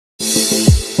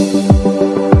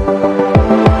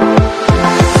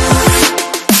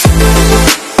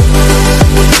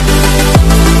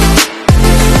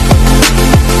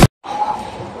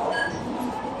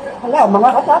mga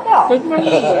katata.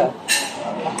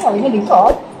 Ay,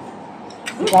 nalingkot.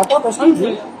 Katata, tapos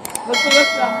hindi. Magsulat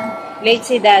lang. Late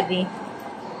si Daddy.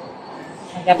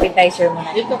 Nag-appetizer mo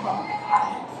na. Dito pa.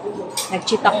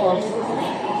 Nag-cheat ako.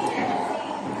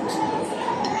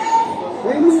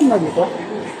 Ay, mo yung dito?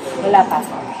 Wala pa.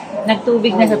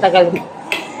 Nagtubig na sa tagal.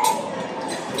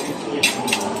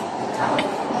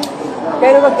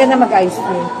 Pero wag ka na mag-ice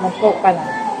cream. Mag-coke ka na.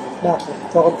 Bakit?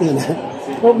 Chocolate na.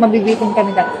 Coke, mabibitin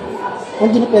kami dati.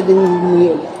 Hindi na pwedeng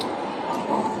humiyo.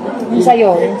 Yung sa'yo,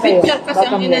 yung sa'yo. Picture kasi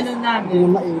ang inano Hindi namin. na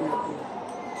mainit.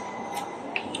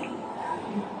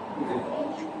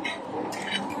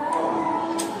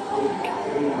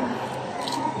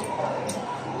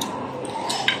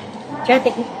 Siya,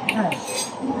 take it.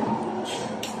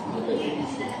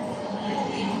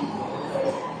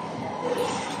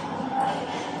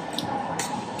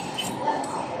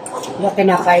 Kaya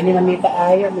kinakain ni Mamita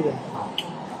ayaw yun.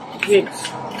 Grapes.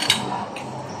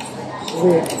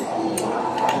 Weird.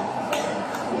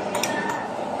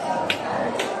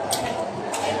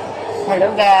 Hello,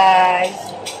 guys.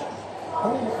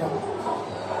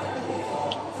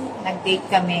 Nag-date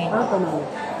kami. Ah, tama.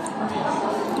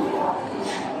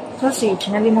 Sausage,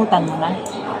 nalimutan mo na.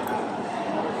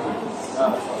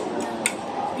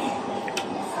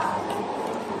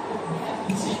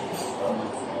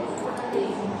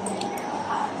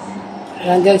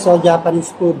 Yan guys, so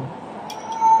Japanese food.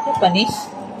 Japanese?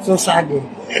 So sage.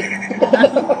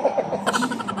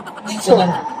 So,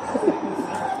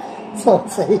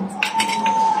 Sausage.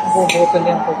 bubutol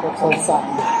yung puto. So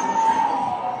sage.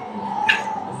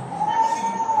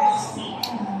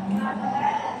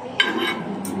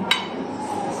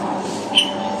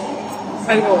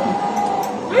 Ayo.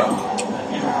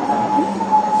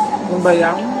 Yung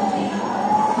bayang.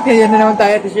 Kaya na naman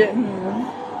tayo, Tisha.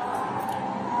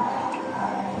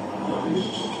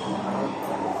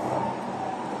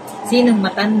 Sinong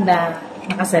matanda,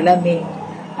 nakasalamin?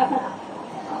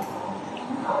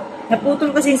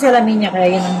 Naputol kasi yung salamin niya,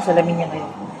 kaya yun ang salamin niya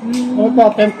ngayon. Ito,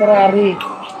 temporary.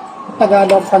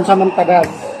 Tagalog, pansamantagad.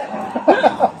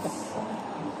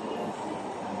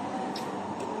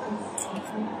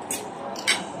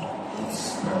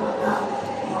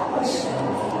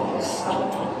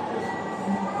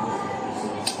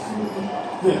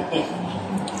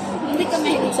 Hindi ka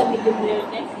mahilig sa medium rare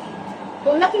eh.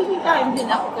 Kung nakikita, hindi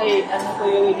na ako kay,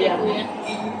 Kuya William.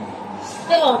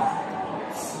 Pero,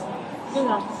 yun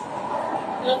lang.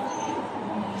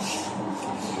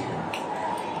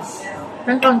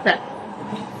 Ang konti.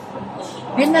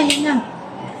 Yun na, yun na.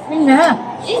 Yun na.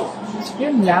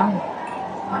 Yun lang.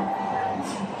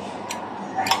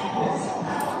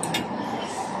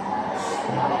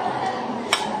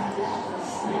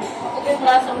 Ito yung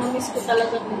lasa, mamiss ko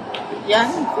talaga. Yan.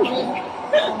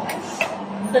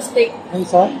 Sa steak. Ay,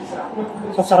 so,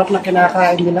 sa sarap na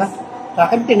kinakain nila. Sa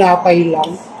akin, tinapay lang.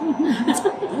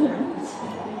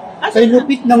 Sa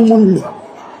lupit ng mundo.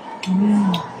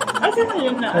 Asa na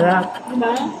yun na? Sarap.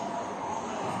 Diba?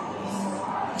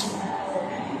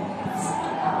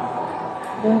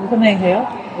 Gusto mo yung kayo?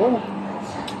 Oh,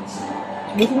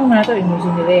 Gusto mo na ito,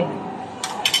 inusin nila eh.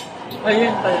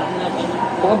 Ayun pala. Natin.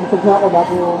 baka bukod na ako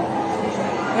bago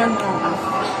Yan.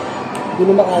 hindi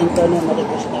na makain ko na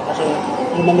marikos na kasi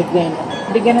lumamig na yun.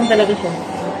 Hindi ganun talaga siya.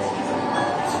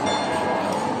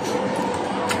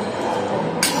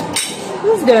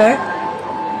 Who's there?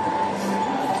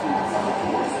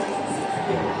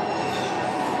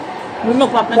 Yung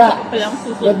magpapansin ko pala ang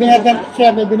susunod.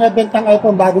 May binibentang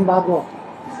iPhone bagong-bago.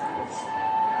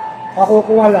 Ako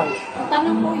kuha lang.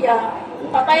 Tanong kuya,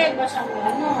 papayag ba siyang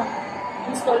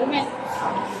installment?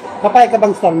 Kapay ka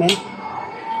bang installment?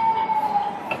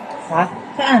 Ha?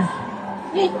 Saan?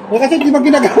 Eh, kasi di ba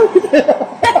ginagamit?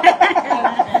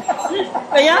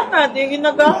 Kaya natin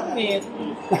ginagamit.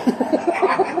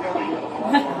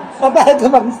 Kapay ka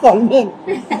bang installment?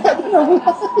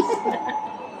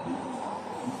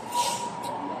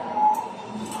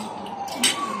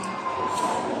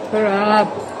 Sarap.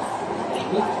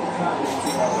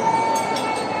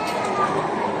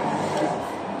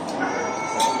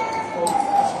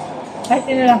 Kahit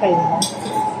sino lang kayo mo.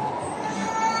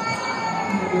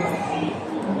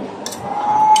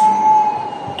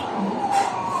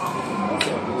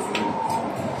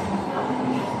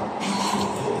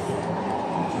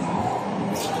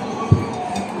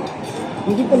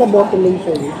 Hindi pala bottle lang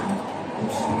siya.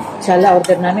 Sala,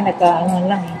 order namin, nagka-ano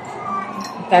lang eh.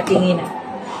 Nagkatinginan.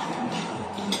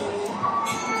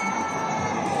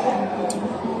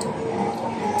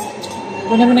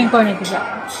 Kunin mo na yung corner ko siya.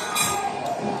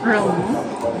 Round.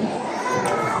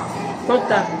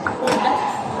 Kota.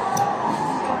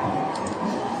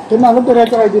 Kaya malam,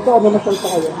 diretso kayo dito. Ano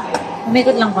nasalta kayo?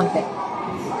 Umikot lang konti.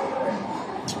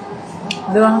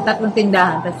 Dalawang tatlong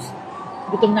tindahan, tapos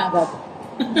gutom na agad.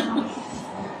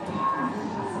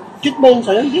 Cheat ba yun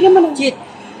sa'yo? Hindi naman. Cheat.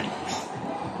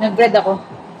 Nag-bread ako.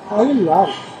 Ayun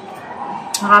lang.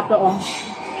 Nakatoong.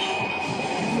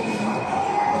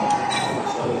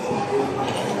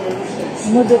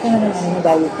 Inudo ko na ng ano,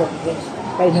 diet ko.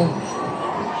 Kaya nun.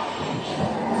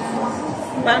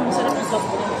 Parang masarap ang soft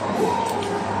drink.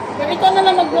 Pero ikaw na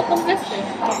lang mag-block ng breast eh.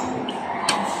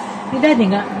 Si daddy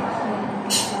nga.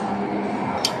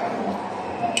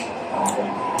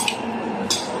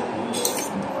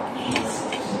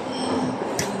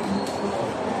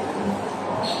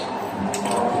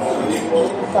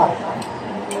 Sa?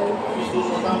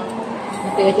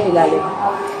 Matigas yung ilalim.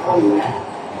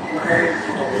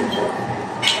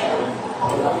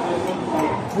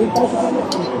 Ayun pala sa ano.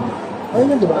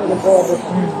 Ayun yun, di ba? Nag-order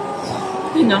sa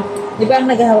Sino? Di ba ang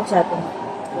naghahawak sa atin?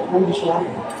 Nandito siya.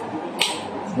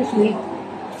 Excuse me.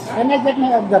 Can I get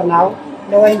my order now?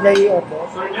 No, hindi order.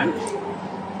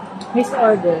 His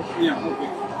order. Yeah, okay.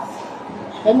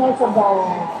 And also the...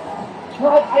 No,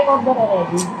 I order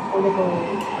already. Ulit ko.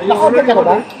 Are you Naka-order ka na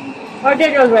ba?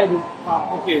 Ordered already.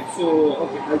 Okay, so,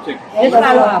 okay, I'll check. Let's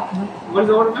follow up. What's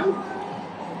the order, ma'am?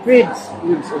 Ribs.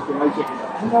 Yes, okay, I'll check it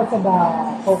out. And also the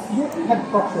Coke. You have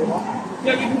Coke, zero?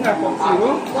 Yeah, we do have Coke Zero.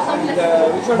 And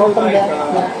which one do you Bottom like?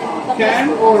 left, Can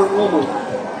or normal?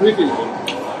 Refill.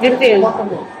 Refill. Bottom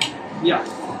left. Yeah.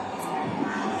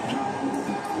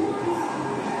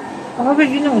 Ang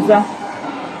pwede nung isa.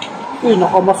 Uy,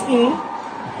 nakamas eh.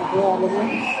 Okay, alam mo.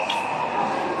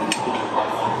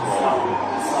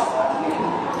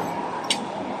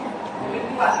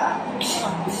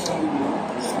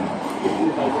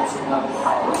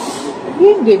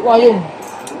 Hindi ko ayun.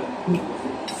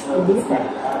 Ibili ka.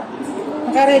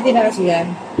 Naka-ready na kasi yan.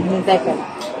 Hinintay ka.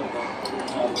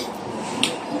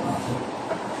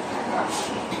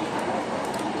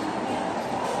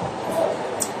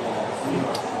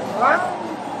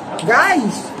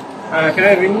 Guys! Can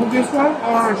I remove this one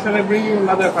or shall I bring you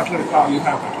another cutlery you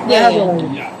have? Yeah.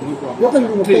 Yeah, no problem. You can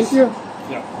remove. Please. Thank you.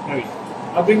 Yeah, maybe.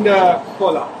 I'll bring the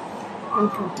cola.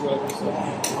 Thank you.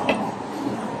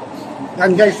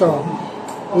 Yan guys, oh.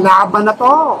 Laban na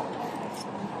to.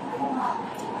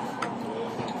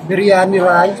 Biryani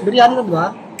rice. Biryani na ba?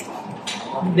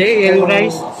 Hindi, yellow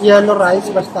rice. Yellow rice,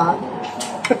 basta.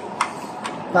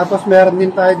 Tapos meron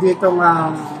din tayo ditong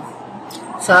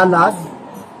salad.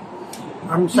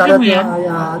 Ang salad mo yan? ay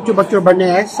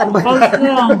chuba-chubanes. Ano ba yan?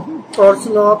 Coleslaw.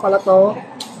 Coleslaw pala to.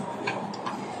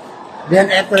 Then,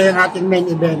 ito yung ating main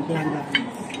event. Yan, yan.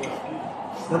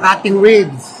 Yung ating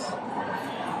ribs.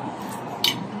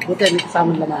 Okay, may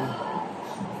kasamang laman.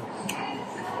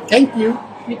 Thank you.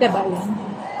 May taba yan.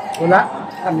 Wala.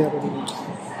 Meron din.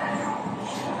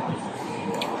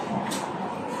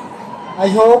 I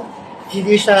hope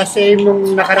hindi siya same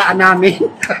nung nakaraan namin.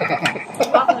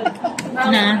 Bakit?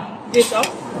 Na? Dito?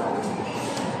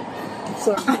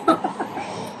 So,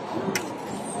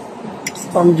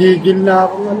 panggigil na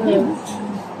ako. Ano, eh.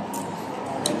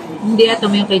 Hindi, ito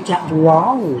mo yung kay Cha.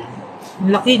 Wow. Ang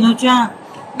laki, no, Cha?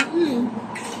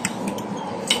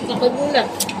 Nakagulat.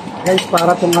 Guys,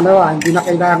 para tong hindi na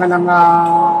kailangan ng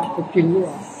kutsilyo.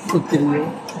 Kutsilyo.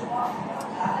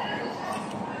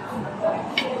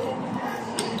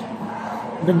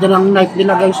 Ganda ng knife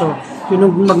nila guys, oh.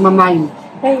 Sinong magmamine.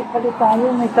 Hey, palit tayo,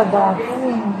 may taba.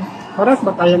 Parang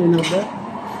ba tayo in-order?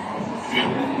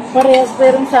 Parehas,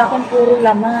 pero sa akin puro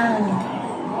laman.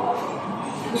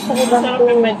 Gusto ko bang Sarap to?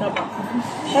 yung may taba.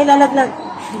 Ay, lalaglag.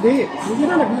 Hindi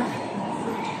na lang.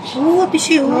 Oo,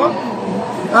 tissue.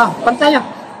 Pantaya.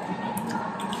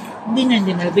 Hindi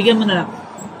na. Bigyan mo na lang.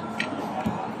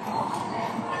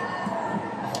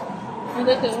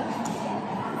 Ano to?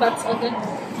 Fats agad.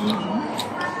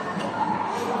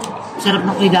 Sarap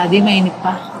na kay daddy, mainit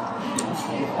pa.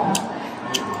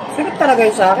 Sarap talaga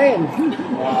yun sa akin.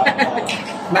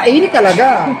 Mainit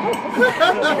talaga.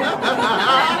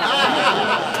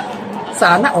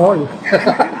 Sana all.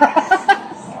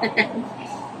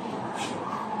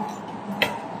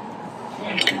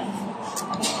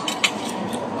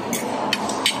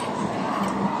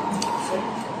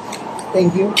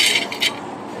 Thank you.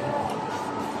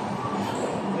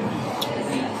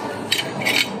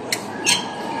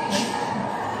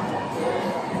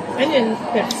 Ano yun?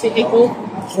 Pepsi, Coke.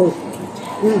 So,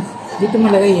 Dito mo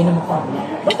lagay yun ang mukha.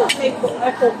 Bakit may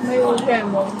Coke, may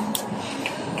lemon?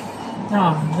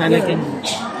 Oo, lalagyan.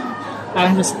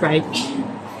 Parang na Sprite.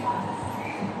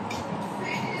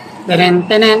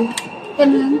 tenen.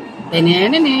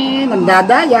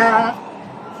 Nagdadaya.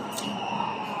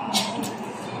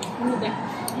 Ano ba?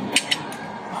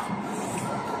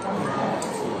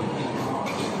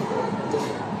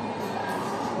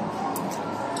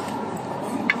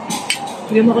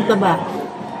 Hindi mo ko taba.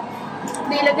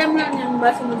 Hindi, ilagay mo lang yung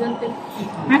baso mo dyan, Tim.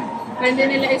 Ha? Para hindi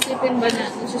nila isipin ba na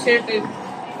share kayo.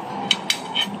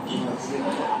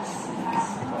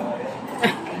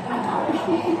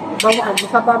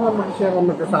 Basta ba naman mag-share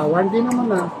ang mag-asawa? Hindi naman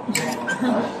na.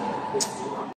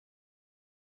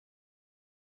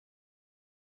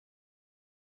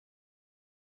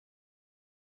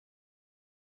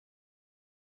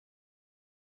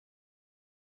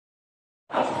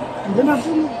 Hindi na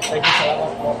po.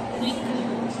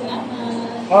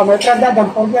 Oh, may kada,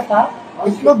 don't forget ha.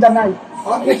 Include the knife.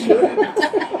 Okay, sure.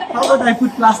 How about I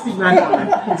put plastic man on it?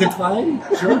 Is it fine?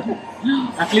 Sure.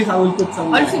 At least I will put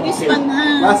some. Or sige, span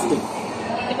na. Plastic.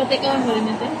 Ipatikawan mo rin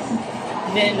natin.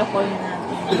 Hindi, lokol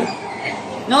natin.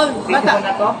 No,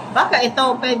 baka ito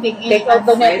pwedeng Take out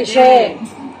the net siya.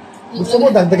 Gusto mo,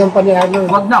 dagdagan pa niya ano.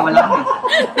 Wag na, wala na.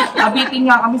 Kabitin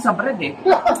nga kami sa bread eh.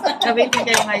 Kabitin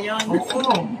kayo ngayon.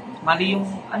 Oo. Mali yung,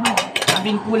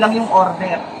 sabing kulang yung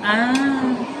order. Ah.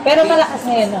 Pero malakas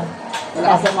na yun, no?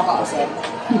 Wala sa makaasal.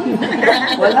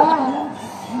 Wala.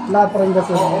 Wala pa rin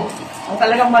kasi. Oo. Ang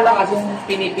talagang malakas yung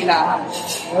pinipilahan.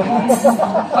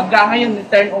 Pagka ngayon,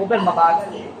 turnover, mabagal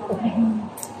eh.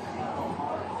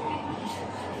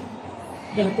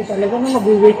 Dati talaga na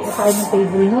mag-wait pa tayo ng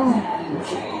table, no?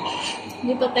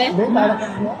 Dito, te. Hindi, parang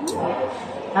kasi.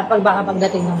 Kapag baka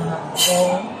pagdating ng mga...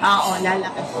 Oo,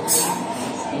 lalaki.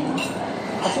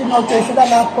 Kasi no-choice sila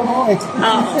lahat ko no eh.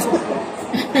 Oo.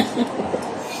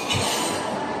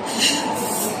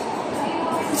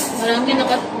 Marami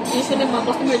usually mga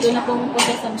customer doon na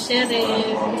pumupunta sa share.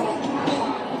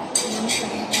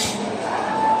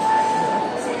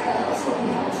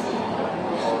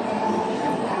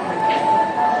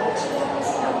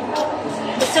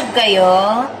 Busog kayo?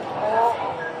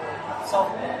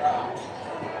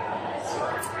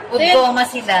 Udgoma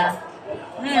sila.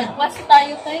 Quest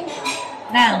tayo tayo.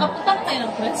 Nang? Nakapunta tayo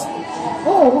ng quest.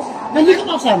 Oo, hindi ka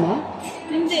kasama.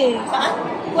 Hindi. Saan?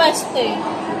 Quest eh.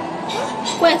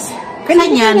 Quest.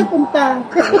 Kailan yan? Napunta.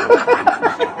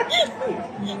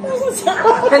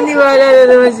 Paniwala na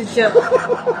naman si Chef.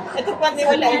 Ito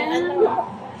paniwala yan.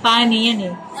 Pani yan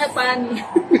eh. Ay, paano?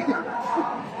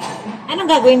 Anong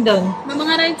gagawin doon? May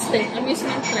mga rides din.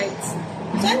 Amusement rides.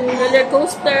 Saan? Roller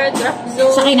coaster, drop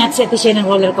zone. Sakay natin si Ate Shea ng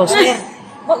roller coaster.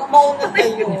 Baka mauna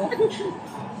kayo.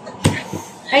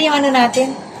 Ay, yung ano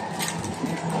natin?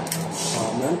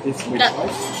 It's my That-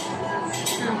 choice.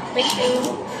 Thank you.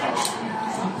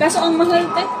 Kaso ang mahal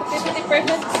tayo. 50 per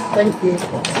head. Thank you.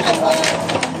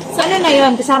 Ano na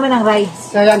yun? Kasama ng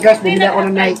rides. So yan guys, bibili ako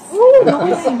ng knife.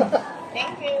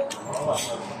 Thank you.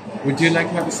 Would you like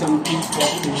to have some tea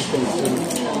coffee?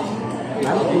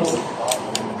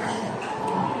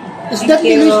 Is that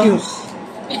you. delicious?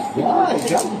 Yeah,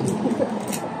 exactly.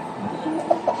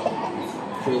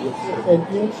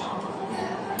 Thank you.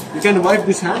 You can wipe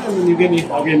this hand and then you can eat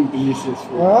again delicious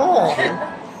food. Wow,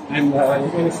 And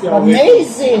you can stay away.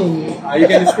 amazing. You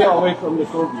can stay away from the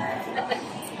Kobe.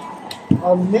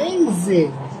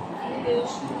 Amazing.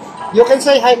 You can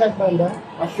say hi, my friend. Huh?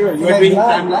 Oh, sure. You are doing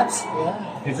time lapse?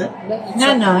 Yeah. Is it?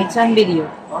 No, it's on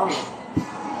video. Oh.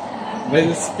 There's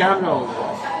this camera over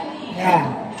there.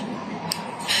 Yeah.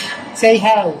 Say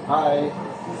hi. Hi.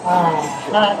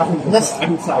 Let's,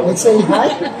 I'm sorry. let's say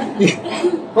hi.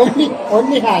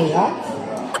 only hi, ha?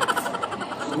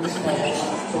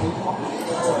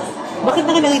 Bakit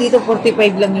nakalagay dito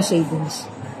 45 lang yung savings?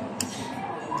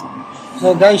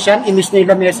 So guys, yan, imis na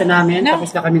yung lamesa namin. No.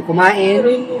 Tapos na kami kumain.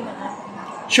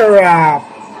 Sure up.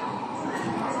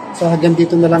 So hanggang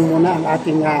dito na lang muna ang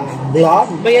ating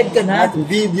vlog. Bayad ka na? Ating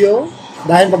video.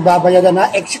 Dahil magbabayadan na,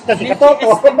 exit na si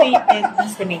Katoto.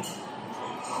 Estimate.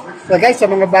 So guys, sa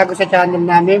mga bago sa channel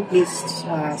namin, please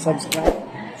subscribe.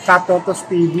 Katoto's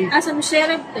TV. Sa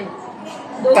sheriff tayo.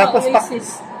 Doon Tapos ang Oasis.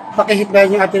 pakihit na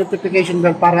yung ating notification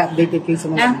bell para updated kayo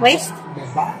sa mga Quest?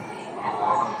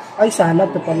 Ay, salad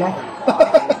to pala.